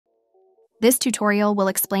This tutorial will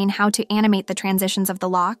explain how to animate the transitions of the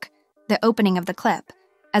lock, the opening of the clip,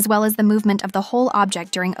 as well as the movement of the whole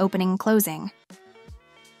object during opening and closing.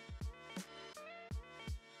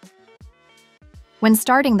 When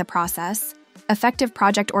starting the process, effective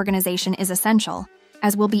project organization is essential,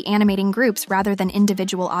 as we'll be animating groups rather than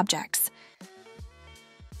individual objects.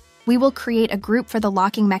 We will create a group for the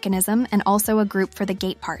locking mechanism and also a group for the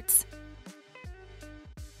gate parts.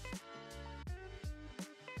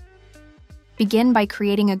 Begin by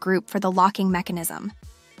creating a group for the locking mechanism.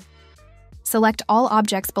 Select all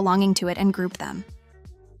objects belonging to it and group them.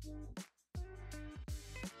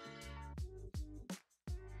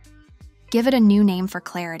 Give it a new name for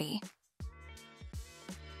clarity.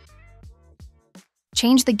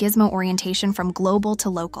 Change the gizmo orientation from global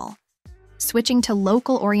to local. Switching to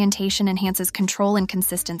local orientation enhances control and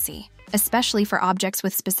consistency, especially for objects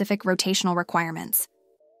with specific rotational requirements.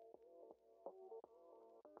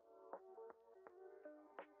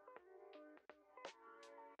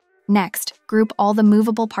 Next, group all the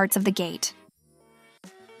movable parts of the gate.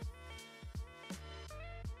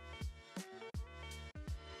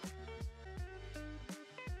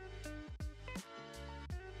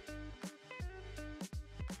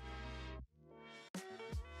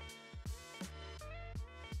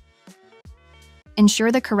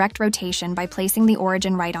 Ensure the correct rotation by placing the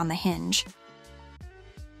origin right on the hinge.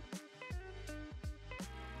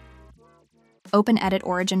 Open Edit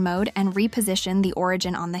Origin mode and reposition the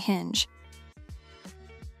origin on the hinge.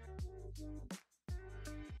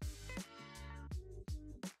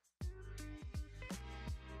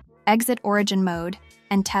 Exit Origin mode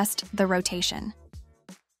and test the rotation.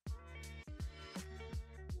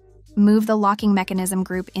 Move the locking mechanism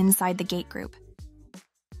group inside the gate group.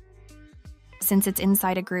 Since it's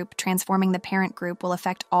inside a group, transforming the parent group will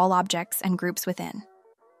affect all objects and groups within.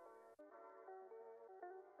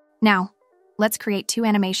 Now, let's create two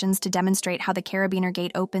animations to demonstrate how the carabiner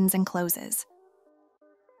gate opens and closes.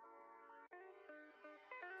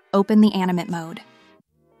 Open the Animate mode.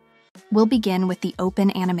 We'll begin with the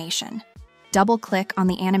Open animation. Double-click on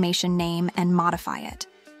the animation name and modify it.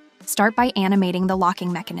 Start by animating the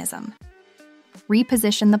locking mechanism.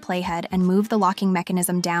 Reposition the playhead and move the locking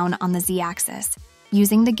mechanism down on the Z-axis,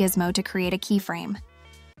 using the gizmo to create a keyframe.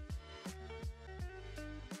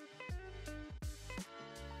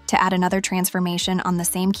 To add another transformation on the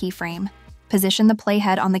same keyframe, position the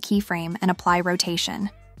playhead on the keyframe and apply rotation.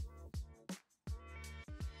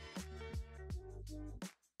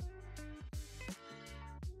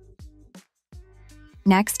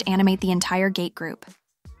 Next, animate the entire gate group.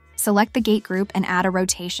 Select the gate group and add a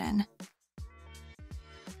rotation.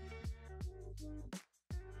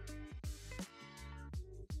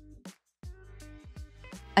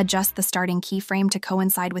 Adjust the starting keyframe to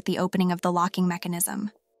coincide with the opening of the locking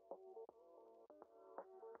mechanism.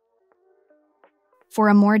 For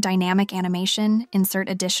a more dynamic animation, insert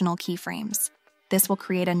additional keyframes. This will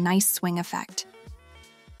create a nice swing effect.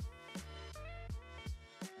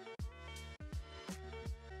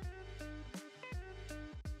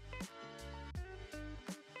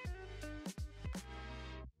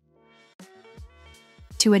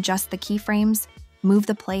 To adjust the keyframes, move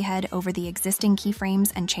the playhead over the existing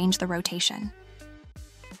keyframes and change the rotation.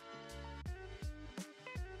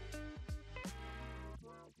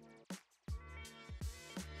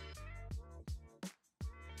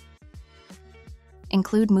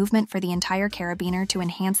 Include movement for the entire carabiner to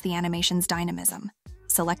enhance the animation's dynamism.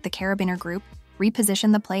 Select the carabiner group,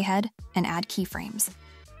 reposition the playhead, and add keyframes.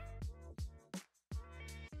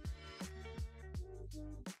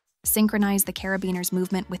 Synchronize the carabiner's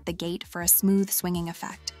movement with the gate for a smooth swinging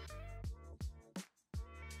effect.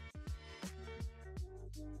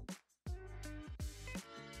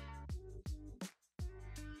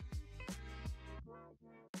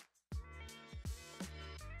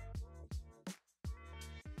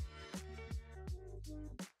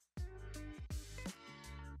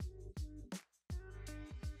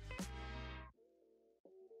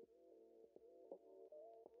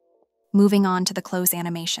 Moving on to the close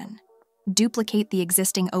animation. Duplicate the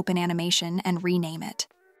existing open animation and rename it.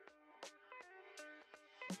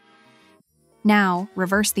 Now,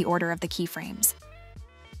 reverse the order of the keyframes.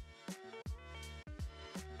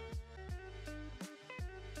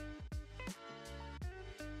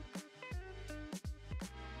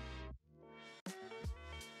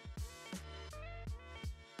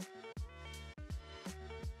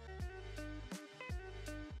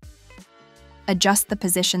 Adjust the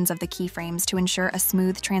positions of the keyframes to ensure a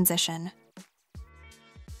smooth transition.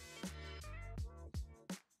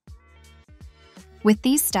 With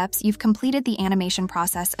these steps, you've completed the animation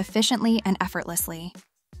process efficiently and effortlessly.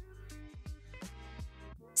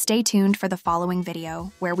 Stay tuned for the following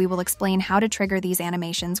video, where we will explain how to trigger these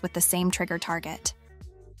animations with the same trigger target.